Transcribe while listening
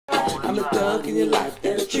I'm a thug in your life,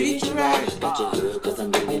 and I treat you right. Got you good, cause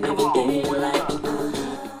I'm living every day like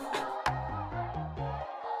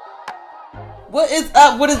What is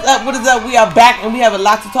up? What is up? What is up? We are back and we have a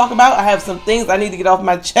lot to talk about. I have some things I need to get off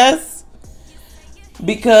my chest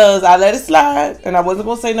because I let it slide and I wasn't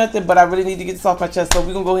going to say nothing, but I really need to get this off my chest. So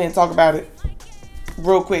we're going to go ahead and talk about it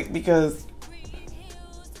real quick because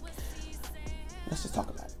let's just talk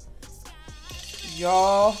about it.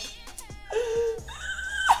 Y'all,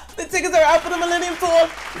 the tickets are out for the Millennium Tour.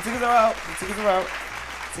 The tickets are out. The tickets are out.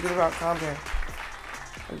 The tickets are out. Calm down.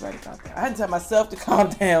 Everybody calm down. I had to tell myself to calm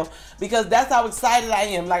down because that's how excited I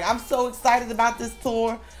am. Like, I'm so excited about this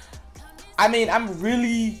tour. I mean, I'm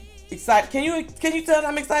really excited. Can you tell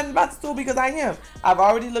I'm excited about this tour? Because I am. I've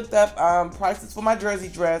already looked up prices for my jersey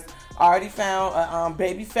dress. I already found a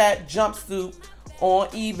baby fat jumpsuit on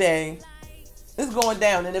eBay. It's going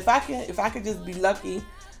down. And if I could just be lucky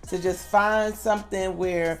to just find something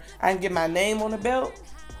where I can get my name on the belt,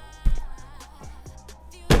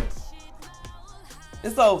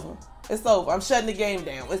 it's over. It's over. I'm shutting the game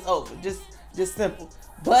down. It's over. Just simple.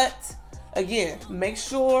 But again, make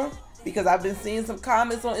sure, because I've been seeing some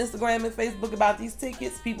comments on Instagram and Facebook about these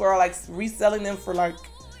tickets. People are like reselling them for like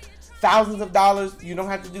thousands of dollars. You don't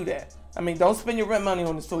have to do that. I mean, don't spend your rent money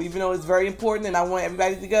on this tour, even though it's very important and I want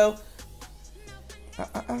everybody to go.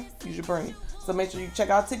 Use your brain. So make sure you check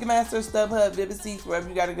out Ticketmaster, StubHub, Vivid Seats, wherever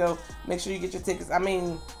you gotta go. Make sure you get your tickets. I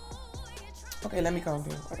mean, okay, let me calm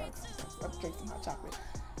down. I gotta calm down. I'm drinking hot chocolate.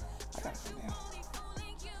 I gotta calm down.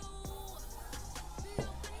 Okay.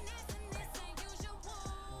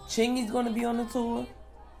 Chingy's gonna be on the tour.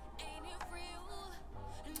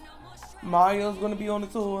 Mario's gonna be on the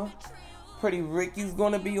tour. Pretty Ricky's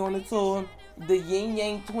gonna be on the tour. The Yin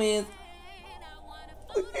Yang Twins.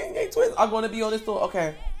 The Yin Yang Twins are gonna be on this tour.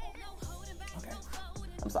 Okay. Okay.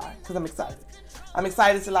 I'm sorry, because I'm excited. I'm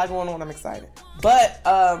excited. It's a lot going on. I'm excited.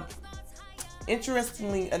 But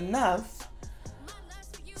interestingly enough,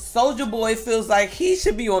 Soulja Boy feels like he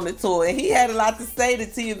should be on the tour, and he had a lot to say to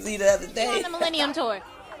TMZ the other day. On the Millennium Tour.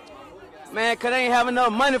 Man, cause they ain't have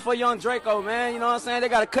enough money for young Draco, man. You know what I'm saying? They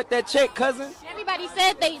gotta cut that check, cousin. Everybody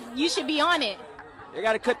said you should be on it. They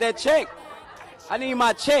gotta cut that check. I need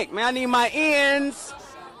my check, man. I need my ends.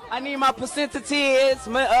 I need my percentages.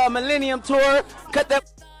 Millennium Tour. Cut that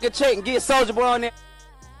check and get Soulja Boy on there.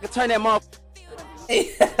 Turn that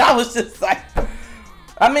motherfucker. I was just like,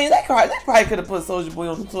 I mean, they probably could have put Soulja Boy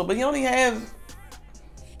on the tour, but he only have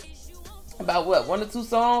about what, 1 or 2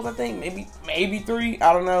 songs, I think, maybe 3.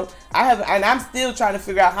 I don't know. And I'm still trying to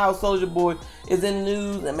figure out how Soulja Boy is in the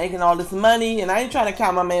news and making all this money. And I ain't trying to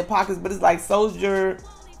count my man pockets, but it's like Soulja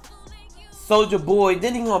Boy.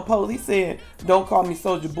 Then he gonna post. He said, "Don't call me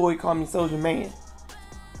Soulja Boy, call me Soulja Man."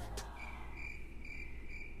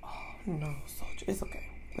 Oh no, Soulja, it's okay.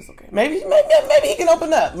 It's okay. Maybe he can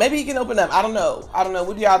open up. Maybe he can open up. I don't know.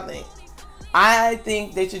 What do y'all think? I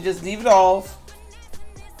think they should just leave it off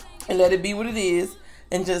and let it be what it is,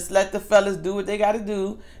 and just let the fellas do what they got to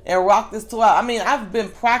do and rock this tour out. I mean, I've been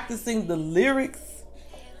practicing the lyrics,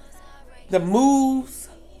 the moves.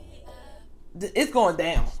 It's going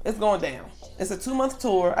down. It's going down. It's a 2-month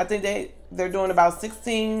tour. I think they're doing about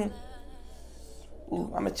 16.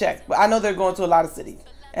 Ooh, I'm gonna check, but I know they're going to a lot of cities,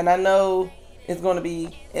 and I know it's going to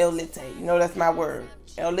be El Lite. You know, that's my word.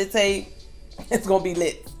 El Lite, it's going to be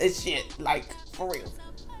lit. It's shit. Like, for real.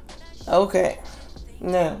 Okay.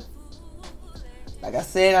 Now, like I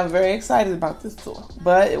said, I'm very excited about this tour.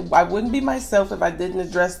 But I wouldn't be myself if I didn't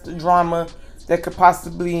address the drama that could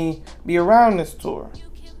possibly be around this tour.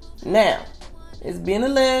 Now, it's being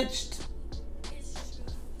alleged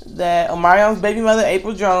that Omarion's baby mother,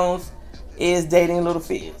 April Jones, is dating Little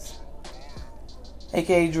Fizz,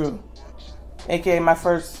 a.k.a. Drew. A.k.a. my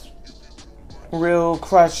first real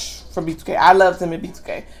crush for B2K. I loved him at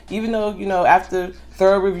B2K. Even though, you know, after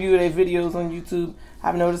thorough review of their videos on YouTube,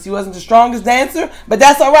 I've noticed he wasn't the strongest dancer. But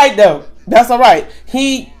that's alright, though. That's alright.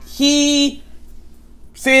 He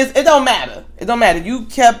says it don't matter. It don't matter. You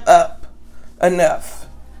kept up enough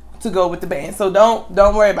to go with the band. So don't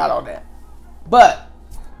worry about all that. But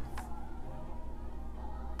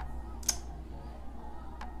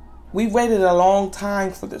we've waited a long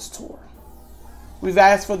time for this tour. We've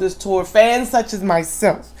asked for this tour. Fans such as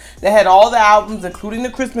myself that had all the albums, including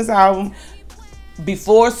the Christmas album,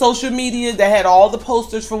 before social media, that had all the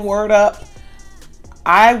posters from Word Up.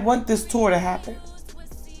 I want this tour to happen.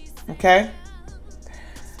 Okay?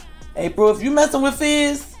 April, if you messing with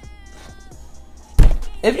Fizz,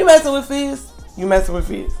 you messing with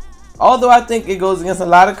Fizz. Although I think it goes against a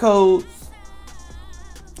lot of codes,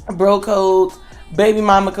 bro codes, baby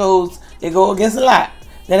mama codes. It go against a lot.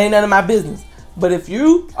 That ain't none of my business. But if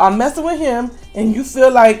you are messing with him and you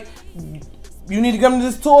feel like you need to come to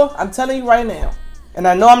this tour, I'm telling you right now, and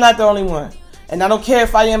I know I'm not the only one, and I don't care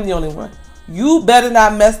if I am the only one, you better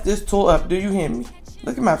not mess this tour up. Do you hear me?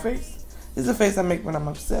 Look at my face. This is the face I make when I'm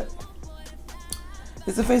upset.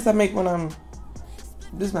 It's the face I make when I'm...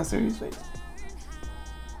 This is my serious face.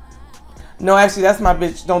 No, actually, that's my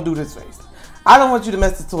bitch. Don't do this face. I don't want you to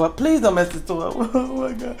mess this tour up. Please don't mess this tour up. Oh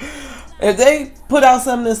my God. If they put out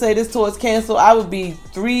something to say this tour is canceled, I would be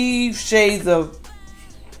 3 shades of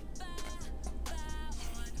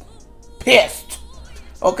pissed.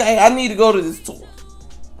 Okay? I need to go to this tour.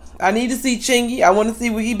 I need to see Chingy. I want to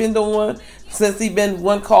see what he been doing since he been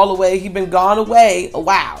one call away. He been gone away a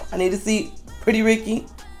while. I need to see Pretty Ricky.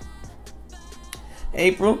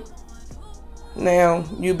 April. Now,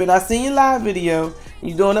 I seen your live video.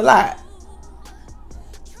 You doing a lot.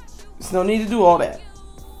 There's no need to do all that.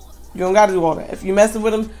 You don't got to do all that. If you messing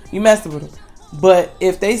with them, you messing with them. But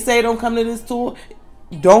if they say don't come to this tour,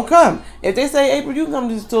 don't come. If they say, April, you can come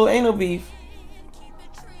to this tour, ain't no beef.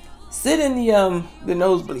 Sit in the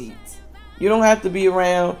nosebleeds. You don't have to be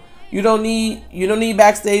around. You don't need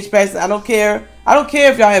backstage passes. I don't care. I don't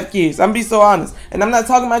care if y'all have kids. I'm be so honest. And I'm not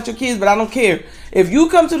talking about your kids, but I don't care. If you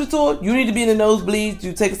come to the tour, you need to be in the nosebleeds.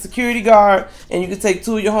 You take a security guard, and you can take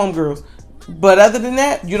 2 of your homegirls. But other than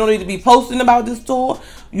that, you don't need to be posting about this tour.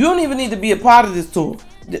 You don't even need to be a part of this tour.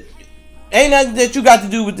 Ain't nothing that you got to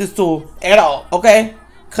do with this tour at all, okay?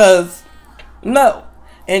 Because, no.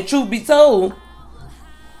 And truth be told,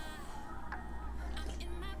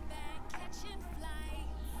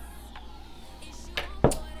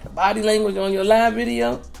 the body language on your live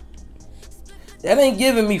video, that ain't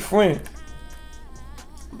giving me friend.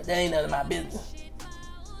 But that ain't none of my business.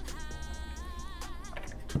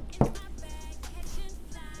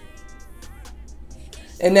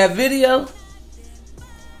 And that video,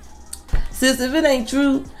 sis, if it ain't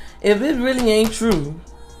true, if it really ain't true,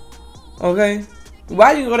 okay,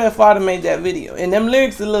 why you go that far to make that video? And them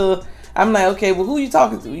lyrics a little, I'm like, okay, well, who you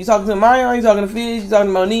talking to? You talking to Mario? You talking to Fizz? You talking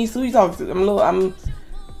to Monique? Who you talking to?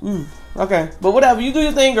 Okay. But whatever, you do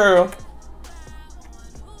your thing, girl.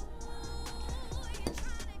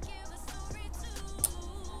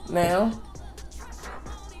 Now,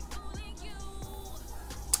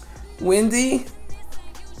 Wendy,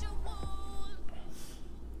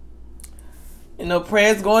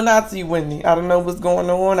 prayers going out to you, Wendy. I don't know what's going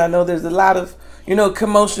on. I know there's a lot of,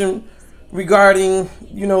 commotion regarding,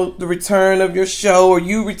 the return of your show or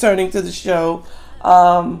you returning to the show.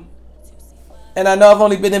 And I know I've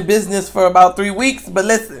only been in business for about 3 weeks, but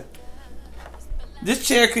listen, this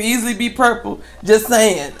chair could easily be purple. Just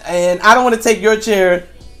saying. And I don't want to take your chair,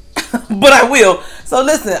 but I will. So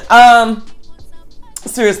listen,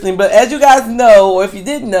 seriously, but as you guys know, or if you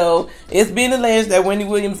didn't know, it's being alleged that Wendy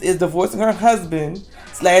Williams is divorcing her husband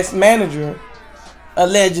 / manager,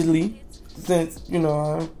 allegedly, since,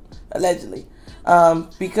 allegedly,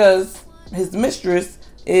 because his mistress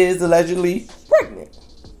is allegedly pregnant.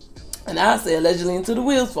 And I say allegedly until the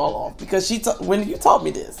wheels fall off, because when you taught me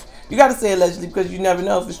this, you got to say allegedly because you never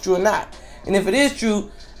know if it's true or not. And if it is true,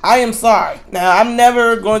 I am sorry. Now, I'm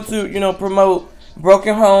never going to, promote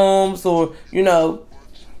broken homes or,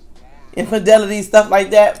 infidelity, stuff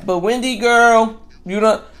like that. But Wendy, girl, you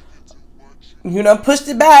done pushed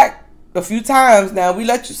it back a few times. Now, we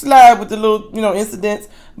let you slide with the little, incidents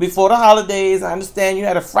before the holidays. I understand you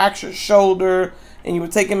had a fractured shoulder and you were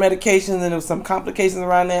taking medications and there was some complications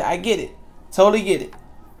around that. I get it. Totally get it.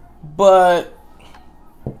 But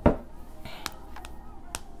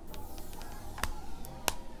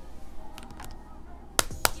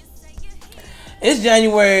it's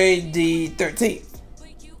January the 13th.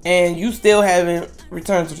 And you still haven't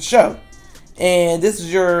returned to the show. And this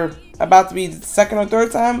is your about to be the 2nd or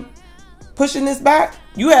 3rd time pushing this back.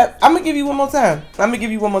 I'm going to give you one more time.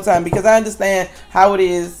 Because I understand how it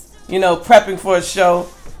is, prepping for a show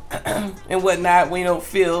and whatnot when you don't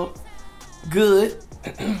feel good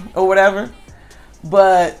or whatever.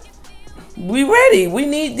 But we ready. We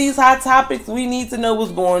need these hot topics. We need to know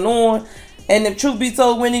what's going on. And if truth be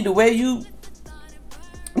told, Wendy, the way you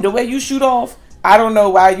shoot off, I don't know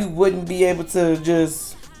why you wouldn't be able to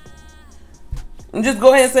just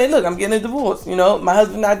go ahead and say, look, I'm getting a divorce. My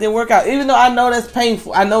husband and I didn't work out. Even though I know that's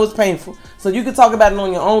painful. I know it's painful. So you can talk about it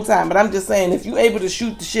on your own time. But I'm just saying, if you're able to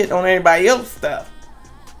shoot the shit on everybody else's stuff,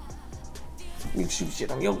 you can shoot shit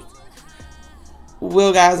on yours.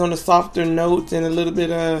 Well, guys, on a softer note and a little bit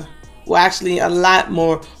actually a lot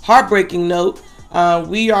more heartbreaking note,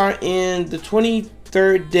 we are in the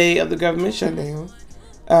 23rd day of the government shutdown.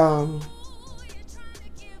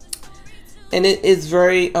 And it is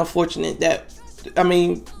very unfortunate that,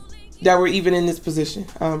 that we're even in this position.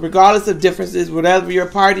 Regardless of differences, whatever your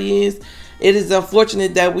party is, it is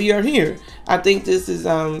unfortunate that we are here. I think this is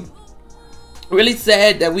really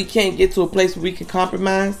sad that we can't get to a place where we can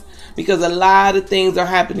compromise, because a lot of things are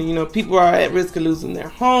happening. You know, people are at risk of losing their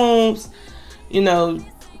homes. You know,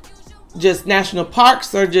 just national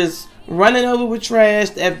parks are just running over with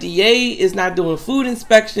trash. The FDA is not doing food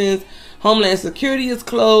inspections. Homeland Security is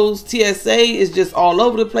closed. TSA is just all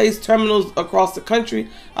over the place. Terminals across the country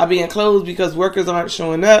are being closed because workers aren't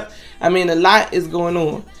showing up. I mean, a lot is going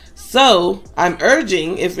on. So I'm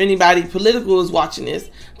urging, if anybody political is watching this,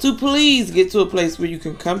 to please get to a place where you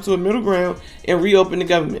can come to a middle ground and reopen the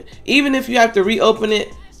government. Even if you have to reopen it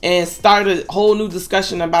and start a whole new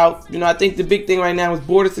discussion about, you know, I think the big thing right now is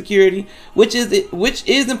border security, which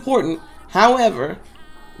is important. However,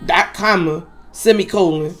 dot, comma,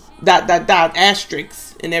 semicolon, dot,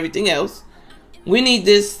 asterisk, and everything else. We need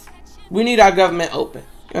this. We need our government open.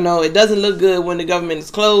 You know, it doesn't look good when the government is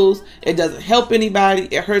closed. It doesn't help anybody.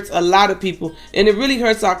 It hurts a lot of people, and it really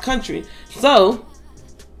hurts our country. So,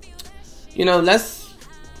 you know, let's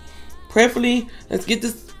get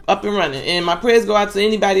this up and running. And my prayers go out to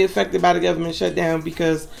anybody affected by the government shutdown,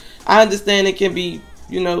 because I understand it can be,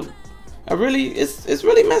 you know, it's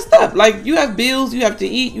really messed up. Like, you have bills, you have to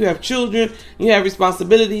eat, you have children, you have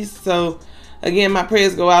responsibilities. So again, my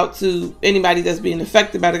prayers go out to anybody that's being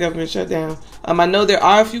affected by the government shutdown. I know there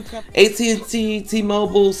are a few companies, AT&T,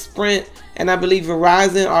 T-Mobile, Sprint, and I believe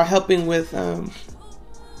Verizon are helping with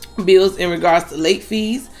bills in regards to late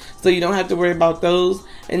fees, so you don't have to worry about those.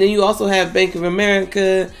 And then you also have Bank of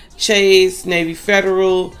America, Chase, Navy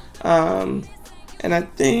Federal, and I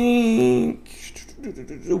think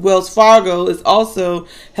Wells Fargo is also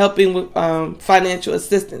helping with financial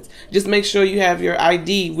assistance. Just make sure you have your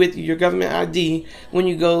ID with you, your government ID, when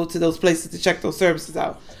you go to those places to check those services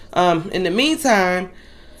out. In the meantime,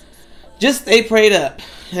 just stay prayed up.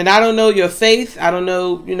 And I don't know your faith. I don't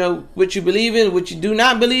know, you know, what you believe in, what you do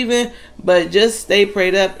not believe in, but just stay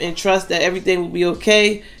prayed up and trust that everything will be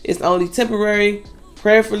okay. It's only temporary.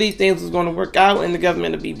 Prayerfully, things is going to work out and the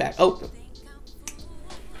government will be back open.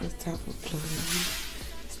 It's time for plug of the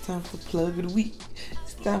week. It's time for plug of the week.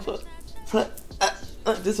 It's time for plug.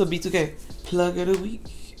 This will be B2K. Plug of the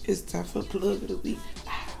week. It's time for plug of the week.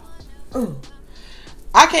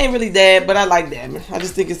 I can't really dab, but I like dabbing. I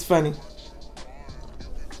just think it's funny.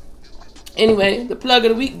 Anyway, the plug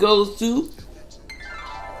of the week goes to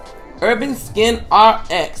Urban Skin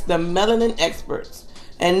RX, the melanin experts.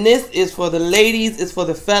 And this is for the ladies, it's for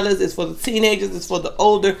the fellas, it's for the teenagers, it's for the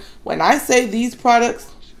older. When I say these products,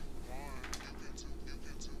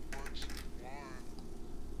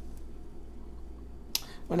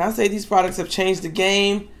 have changed the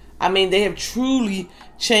game, I mean, they have truly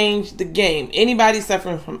changed the game. Anybody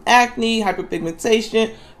suffering from acne,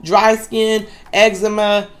 hyperpigmentation, dry skin,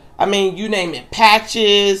 eczema, I mean, you name it,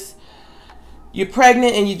 patches, you're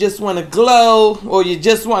pregnant and you just want to glow, or you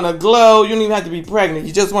just want to glow, you don't even have to be pregnant,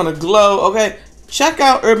 you just want to glow, okay? Check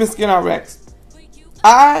out Urban Skin RX.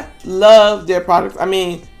 I love their products. I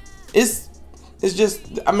mean, it's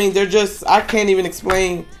just, I mean, they're just, I can't even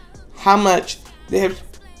explain how much they have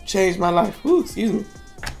changed my life. Ooh, excuse me.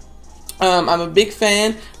 I'm a big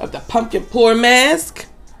fan of the pumpkin pore mask,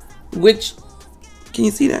 which, can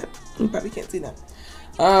you see that? You probably can't see that.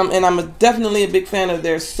 And I'm definitely a big fan of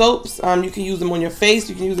their soaps. You can use them on your face,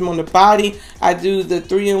 you can use them on the body. I do the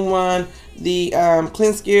 3-in-1, the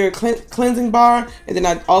Cleanse Gear cleansing bar, and then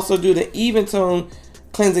I also do the Even Tone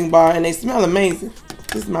cleansing bar, and they smell amazing.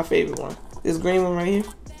 This is my favorite one. This green one right here.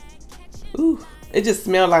 Ooh, it just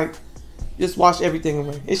smells like, just wash everything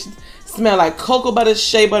away. It should smell like cocoa butter,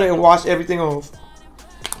 shea butter, and wash everything off.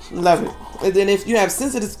 Love it. And then if you have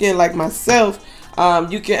sensitive skin like myself,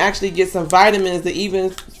 you can actually get some vitamins that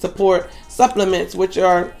even support supplements, which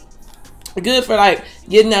are good for like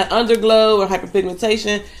getting that underglow or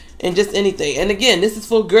hyperpigmentation and just anything. And again, this is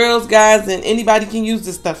for girls, guys, and anybody can use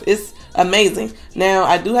this stuff. It's amazing. Now,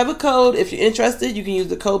 I do have a code. If you're interested, you can use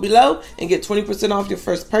the code below and get 20% off your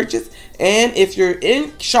first purchase. And if you're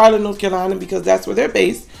in Charlotte, North Carolina, because that's where they're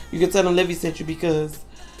based, you can tell them Livy sent you, because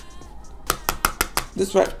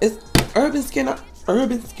this right, it's Urban Skin RX.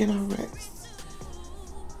 Urban Skin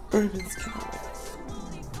RX.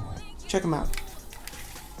 Check them out.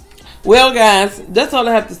 Well, guys, that's all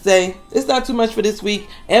I have to say. It's not too much for this week,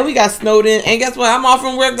 and we got snowed in. And guess what? I'm off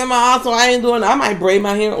from work tomorrow, so I ain't doing. I might braid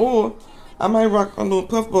my hair, or I might rock on little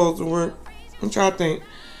puffballs to work. I'm trying to think.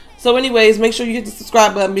 So, anyways, make sure you hit the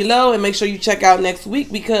subscribe button below, and make sure you check out next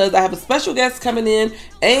week, because I have a special guest coming in,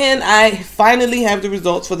 and I finally have the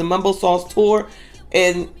results for the Mumbo Sauce tour.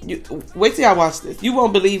 And wait till I watch this. You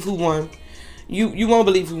won't believe who won. you won't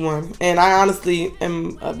believe who won. And I honestly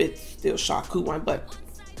am a bit still shocked who won, but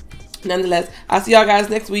nonetheless, I'll see y'all guys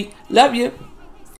next week. Love you.